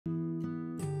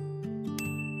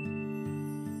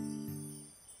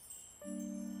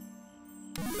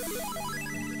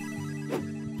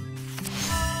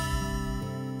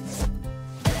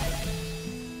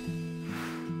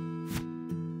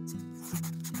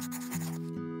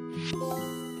Hey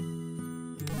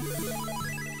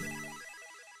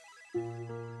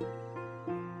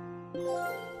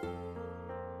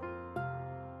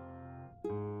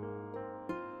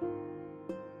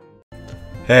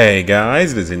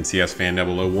guys, it is NCS Fan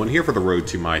 001 here for the road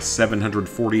to my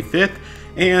 745th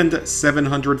and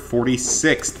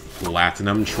 746th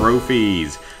Platinum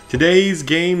Trophies. Today's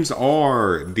games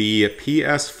are the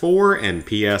PS4 and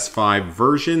PS5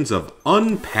 versions of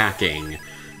Unpacking.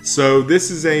 So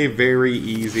this is a very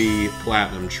easy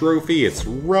Platinum Trophy. It's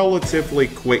relatively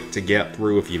quick to get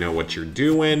through if you know what you're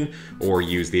doing, or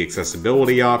use the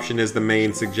accessibility option as the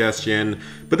main suggestion.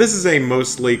 But this is a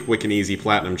mostly quick and easy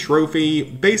Platinum Trophy.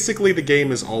 Basically, the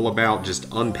game is all about just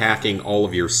unpacking all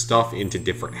of your stuff into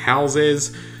different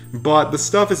houses, but the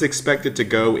stuff is expected to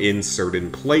go in certain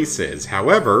places.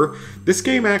 However, this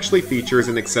game actually features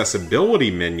an accessibility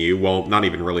menu, well, not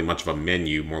even really much of a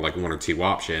menu, more like one or two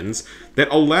options, that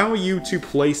allow you to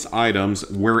place items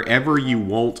wherever you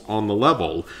want on the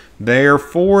level.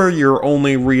 Therefore, your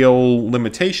only real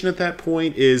limitation at that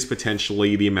point is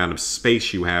potentially the amount of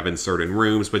space you have in certain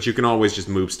rooms, but you can always just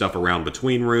move stuff around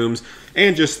between rooms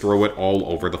and just throw it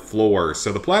all over the floor.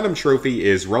 So the Platinum Trophy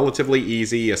is relatively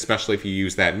easy, especially if you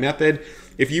use that method.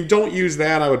 If you don't use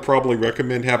that, I would probably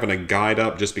recommend having a guide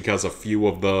up, just because a few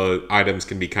of the items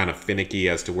can be kind of finicky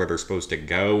as to where they're supposed to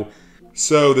go.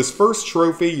 So this first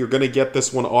trophy, you're going to get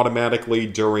this one automatically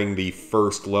during the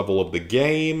first level of the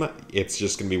game. It's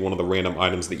just going to be one of the random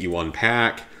items that you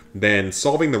unpack. Then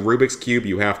solving the Rubik's Cube,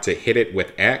 you have to hit it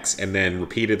with X and then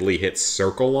repeatedly hit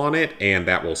circle on it, and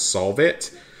that will solve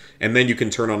it. And then you can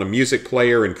turn on a music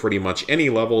player in pretty much any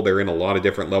level. They're in a lot of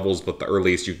different levels, but the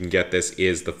earliest you can get this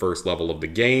is the first level of the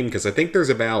game, because I think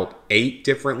there's about 8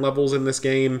 different levels in this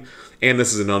game. And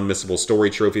this is an unmissable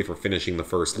story trophy for finishing the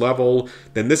first level.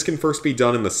 Then this can first be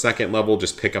done in the second level.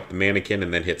 Just pick up the mannequin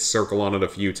and then hit circle on it a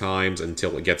few times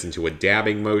until it gets into a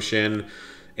dabbing motion.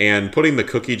 And putting the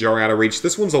cookie jar out of reach,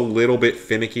 this one's a little bit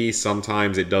finicky.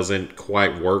 Sometimes it doesn't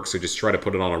quite work, so just try to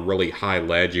put it on a really high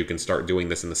ledge. You can start doing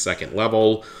this in the second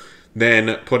level.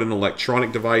 Then put an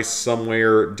electronic device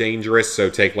somewhere dangerous, so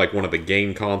take like one of the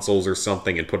game consoles or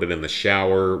something and put it in the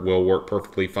shower. Will work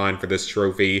perfectly fine for this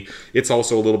trophy. It's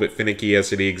also a little bit finicky as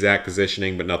to the exact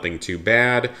positioning, but nothing too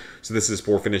bad. So this is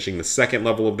for finishing the second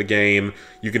level of the game.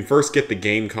 You can first get the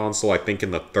game console, I think,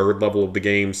 in the third level of the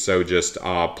game, so just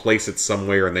place it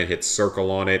somewhere and then hit circle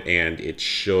on it, and it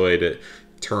should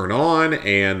turn on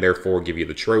and therefore give you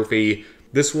the trophy.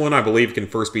 This one, I believe, can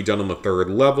first be done on the third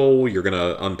level. You're going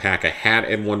to unpack a hat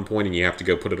at one point, and you have to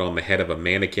go put it on the head of a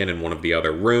mannequin in one of the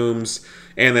other rooms.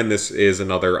 And then this is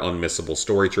another unmissable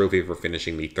story trophy for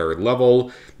finishing the third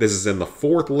level. This is in the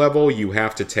fourth level. You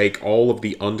have to take all of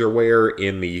the underwear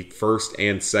in the first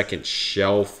and second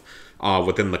shelf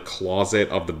within the closet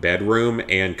of the bedroom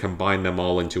and combine them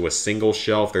all into a single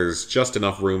shelf. There's just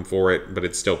enough room for it, but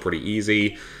it's still pretty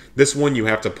easy. This one you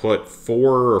have to put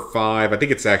 4 or 5, I think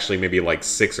it's actually maybe like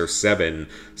 6 or 7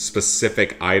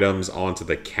 specific items onto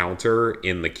the counter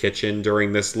in the kitchen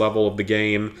during this level of the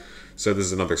game. So this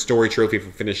is another story trophy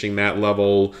for finishing that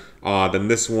level. Then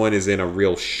this one is in a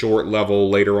real short level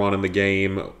later on in the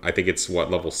game. I think it's,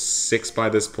 what, level 6 by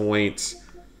this point?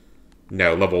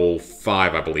 No, level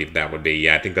 5 I believe that would be.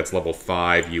 Yeah, I think that's level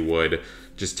 5. You would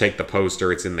just take the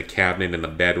poster, it's in the cabinet in the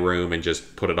bedroom, and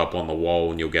just put it up on the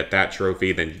wall and you'll get that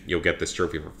trophy. Then you'll get this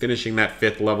trophy for finishing that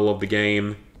 5th level of the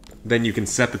game. Then you can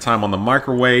set the time on the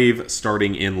microwave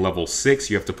starting in level 6.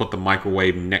 You have to put the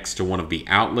microwave next to one of the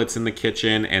outlets in the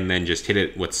kitchen and then just hit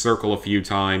it with circle a few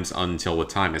times until the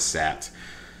time is set.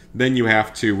 Then you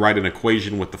have to write an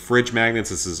equation with the fridge magnets.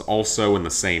 This is also in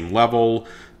the same level.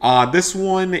 This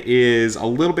one is a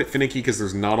little bit finicky because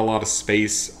there's not a lot of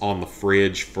space on the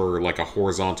fridge for like a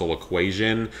horizontal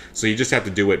equation. So you just have to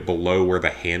do it below where the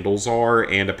handles are.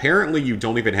 And apparently you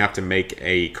don't even have to make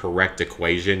a correct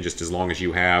equation, just as long as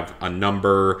you have a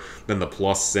number, then the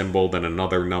plus symbol, then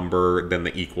another number, then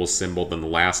the equal symbol, then the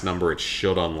last number, it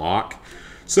should unlock.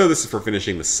 So this is for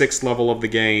finishing the 6th level of the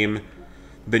game.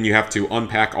 Then you have to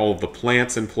unpack all of the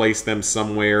plants and place them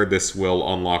somewhere. This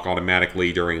will unlock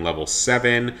automatically during level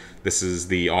 7. This is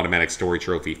the automatic story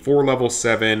trophy for level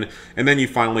 7. And then you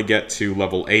finally get to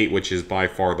level 8, which is by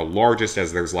far the largest,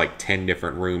 as there's like 10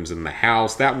 different rooms in the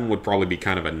house. That one would probably be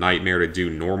kind of a nightmare to do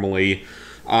normally.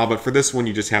 But for this one,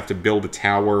 you just have to build a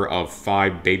tower of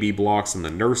 5 baby blocks in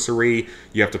the nursery.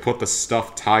 You have to put the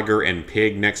stuffed tiger and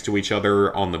pig next to each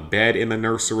other on the bed in the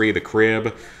nursery, the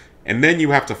crib. And then you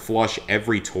have to flush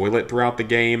every toilet throughout the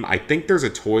game. I think there's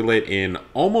a toilet in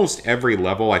almost every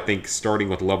level. I think starting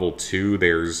with level 2,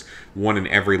 there's one in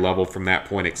every level from that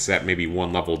point, except maybe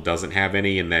one level doesn't have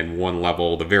any, and then one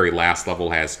level, the very last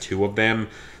level, has 2 of them.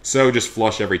 So just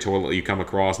flush every toilet you come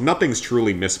across. Nothing's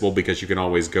truly missable because you can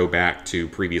always go back to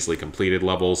previously completed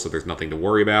levels, so there's nothing to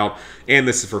worry about. And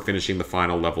this is for finishing the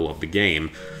final level of the game.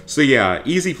 So yeah,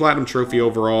 easy platinum trophy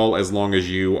overall, as long as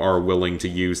you are willing to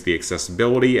use the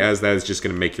accessibility, as that is just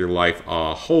going to make your life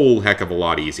a whole heck of a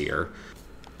lot easier.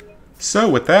 So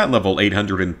with that, level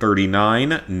 839,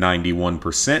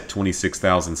 91%,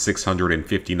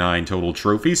 26,659 total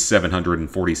trophies,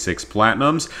 746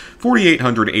 platinums,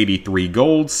 4,883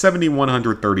 golds,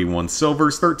 7,131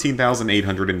 silvers,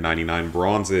 13,899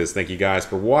 bronzes. Thank you guys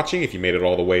for watching. If you made it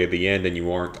all the way to the end and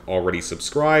you aren't already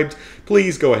subscribed,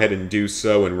 please go ahead and do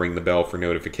so and ring the bell for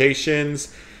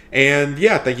notifications. And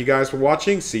yeah, thank you guys for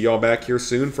watching. See y'all back here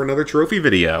soon for another trophy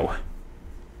video.